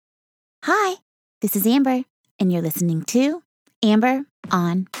Hi, this is Amber, and you're listening to Amber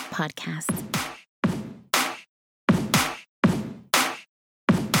on Podcast.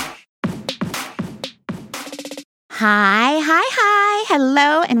 Hi.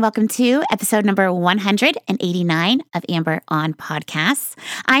 Hello, and welcome to episode number 189 of Amber on Podcasts.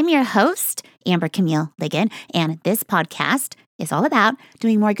 I'm your host, Amber Camille Ligon, and this podcast is all about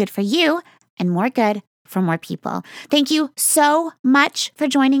doing more good for you and more good for more people. Thank you so much for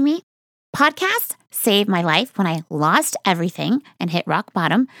joining me. Podcasts saved my life when I lost everything and hit rock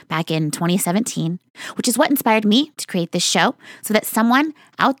bottom back in 2017, which is what inspired me to create this show so that someone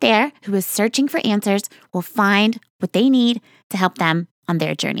out there who is searching for answers will find what they need to help them on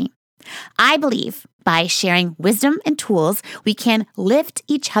their journey. I believe by sharing wisdom and tools, we can lift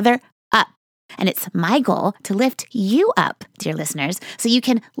each other up. And it's my goal to lift you up, dear listeners, so you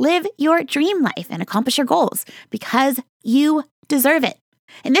can live your dream life and accomplish your goals because you deserve it.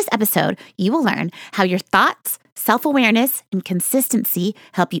 In this episode, you will learn how your thoughts, self-awareness, and consistency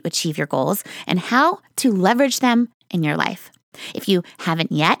help you achieve your goals and how to leverage them in your life. If you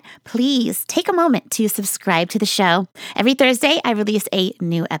haven't yet, please take a moment to subscribe to the show. Every Thursday, I release a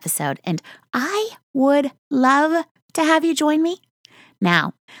new episode, and I would love to have you join me.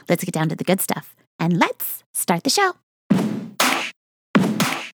 Now, let's get down to the good stuff, and let's start the show.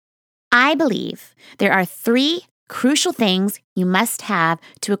 I believe there are 3 crucial things you must have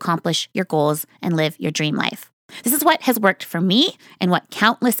to accomplish your goals and live your dream life. This is what has worked for me and what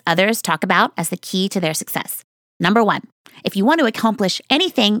countless others talk about as the key to their success. Number 1, if you want to accomplish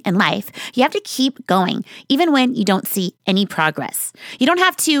anything in life, you have to keep going, even when you don't see any progress. You don't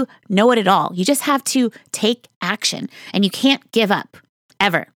have to know it all. You just have to take action, and you can't give up,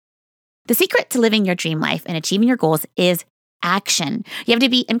 ever. The secret to living your dream life and achieving your goals is action. You have to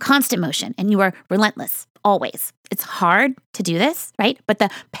be in constant motion, and you are relentless, always. It's hard to do this, right? But the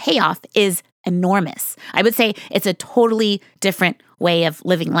payoff is enormous. I would say it's a totally different way of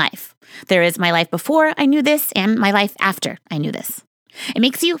living life. There is my life before I knew this and my life after I knew this. It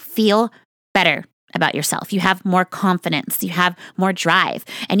makes you feel better about yourself. You have more confidence, you have more drive,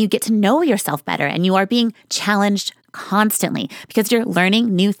 and you get to know yourself better, and you are being challenged constantly because you're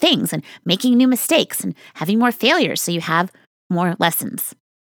learning new things and making new mistakes and having more failures, so you have more lessons.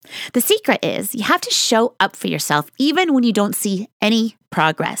 The secret is you have to show up for yourself even when you don't see any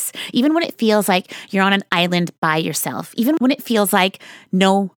progress, even when it feels like you're on an island by yourself, even when it feels like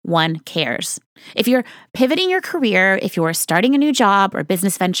no one cares. If you're pivoting your career, if you're starting a new job or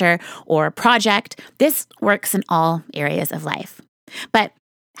business venture or project, this works in all areas of life. But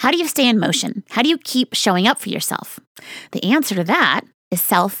how do you stay in motion? How do you keep showing up for yourself? The answer to that is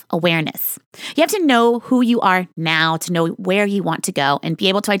self-awareness. You have to know who you are now to know where you want to go and be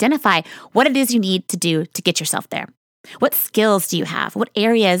able to identify what it is you need to do to get yourself there. What skills do you have? What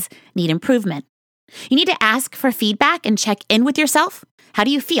areas need improvement? You need to ask for feedback and check in with yourself. How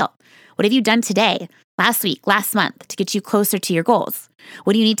do you feel? What have you done today, last week, last month to get you closer to your goals?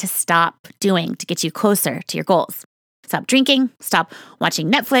 What do you need to stop doing to get you closer to your goals? Stop drinking, stop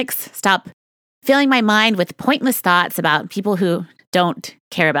watching Netflix, stop filling my mind with pointless thoughts about people who don't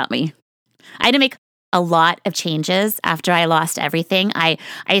care about me. I had to make a lot of changes after I lost everything. I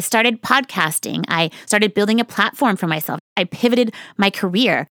started podcasting. I started building a platform for myself. I pivoted my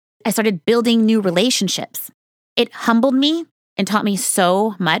career. I started building new relationships. It humbled me and taught me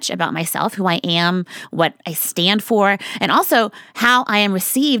so much about myself, who I am, what I stand for, and also how I am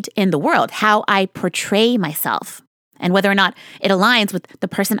received in the world, how I portray myself, and whether or not it aligns with the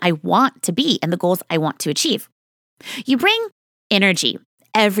person I want to be and the goals I want to achieve. You bring energy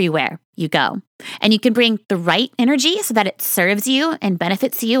everywhere you go. And you can bring the right energy so that it serves you and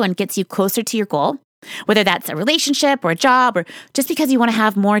benefits you and gets you closer to your goal, whether that's a relationship or a job or just because you want to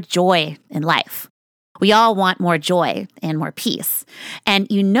have more joy in life. We all want more joy and more peace. And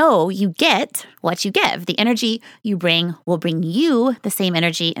you know you get what you give. The energy you bring will bring you the same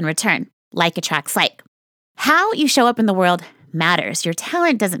energy in return. Like attracts like. How you show up in the world matters. Your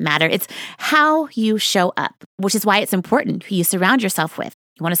talent doesn't matter. It's how you show up, which is why it's important who you surround yourself with.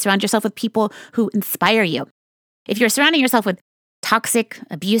 You want to surround yourself with people who inspire you. If you're surrounding yourself with toxic,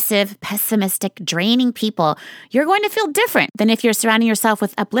 abusive, pessimistic, draining people, you're going to feel different than if you're surrounding yourself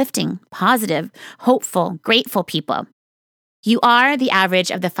with uplifting, positive, hopeful, grateful people. You are the average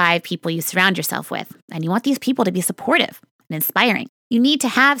of the 5 people you surround yourself with, and you want these people to be supportive and inspiring. You need to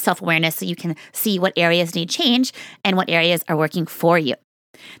have self-awareness so you can see what areas need change and what areas are working for you.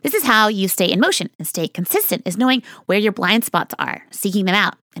 This is how you stay in motion and stay consistent, is knowing where your blind spots are, seeking them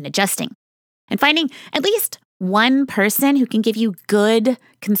out and adjusting, and finding at least one person who can give you good,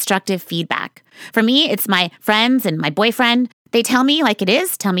 constructive feedback. For me, it's my friends and my boyfriend. They tell me like it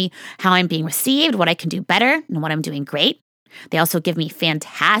is, tell me how I'm being received, what I can do better, and what I'm doing great. They also give me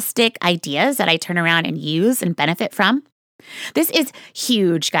fantastic ideas that I turn around and use and benefit from. This is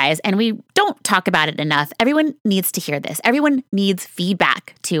huge, guys, and we don't talk about it enough. Everyone needs to hear this. Everyone needs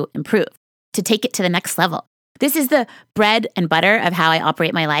feedback to improve, to take it to the next level. This is the bread and butter of how I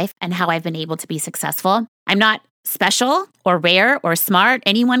operate my life and how I've been able to be successful. I'm not special or rare or smart.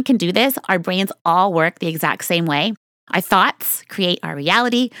 Anyone can do this. Our brains all work the exact same way. Our thoughts create our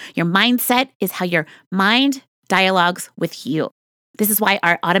reality. Your mindset is how your mind dialogues with you. This is why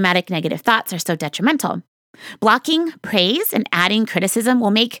our automatic negative thoughts are so detrimental. Blocking praise and adding criticism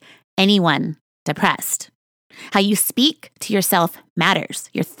will make anyone depressed. How you speak to yourself matters.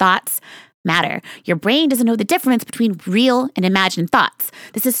 Your thoughts matter. Your brain doesn't know the difference between real and imagined thoughts.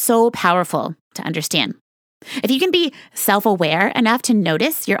 This is so powerful to understand. If you can be self-aware enough to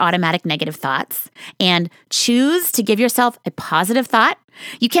notice your automatic negative thoughts and choose to give yourself a positive thought,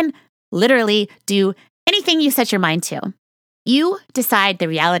 you can literally do anything you set your mind to. You decide the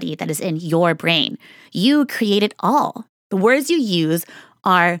reality that is in your brain. You create it all. The words you use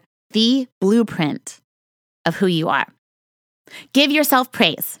are the blueprint of who you are. Give yourself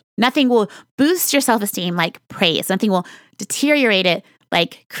praise. Nothing will boost your self-esteem like praise. Nothing will deteriorate it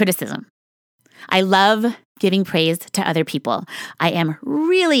like criticism. I love giving praise to other people. I am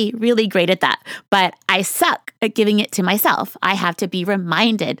really, really great at that, but I suck at giving it to myself. I have to be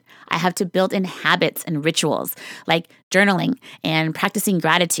reminded. I have to build in habits and rituals like journaling and practicing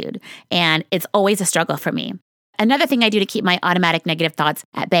gratitude, and it's always a struggle for me. Another thing I do to keep my automatic negative thoughts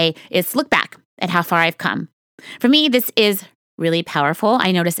at bay is look back at how far I've come. For me, this is really powerful.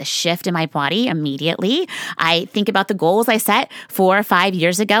 I notice a shift in my body immediately. I think about the goals I set 4 or 5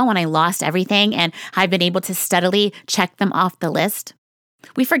 years ago when I lost everything, and I've been able to steadily check them off the list.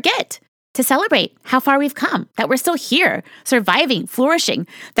 We forget to celebrate how far we've come, that we're still here, surviving, flourishing,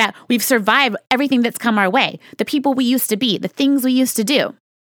 that we've survived everything that's come our way, the people we used to be, the things we used to do.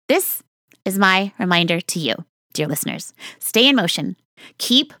 This is my reminder to you, dear listeners. Stay in motion.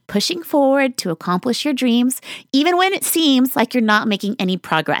 Keep pushing forward to accomplish your dreams, even when it seems like you're not making any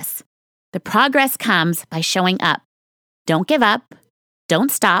progress. The progress comes by showing up. Don't give up.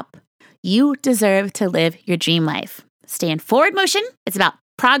 Don't stop. You deserve to live your dream life. Stay in forward motion. It's about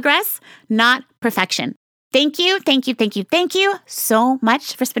progress, not perfection. Thank you so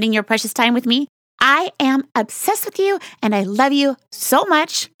much for spending your precious time with me. I am obsessed with you and I love you so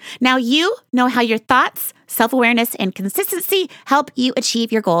much. Now you know how your thoughts, self-awareness, and consistency help you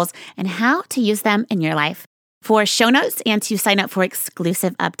achieve your goals and how to use them in your life. For show notes and to sign up for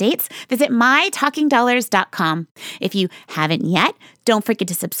exclusive updates, visit mytalkingdollars.com. If you haven't yet, don't forget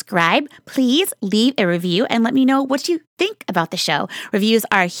to subscribe. Please leave a review and let me know what you think about the show. Reviews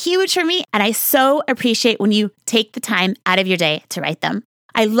are huge for me, and I so appreciate when you take the time out of your day to write them.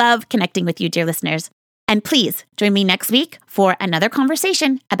 I love connecting with you, dear listeners. And please join me next week for another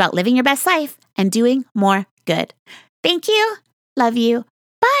conversation about living your best life and doing more good. Thank you. Love you.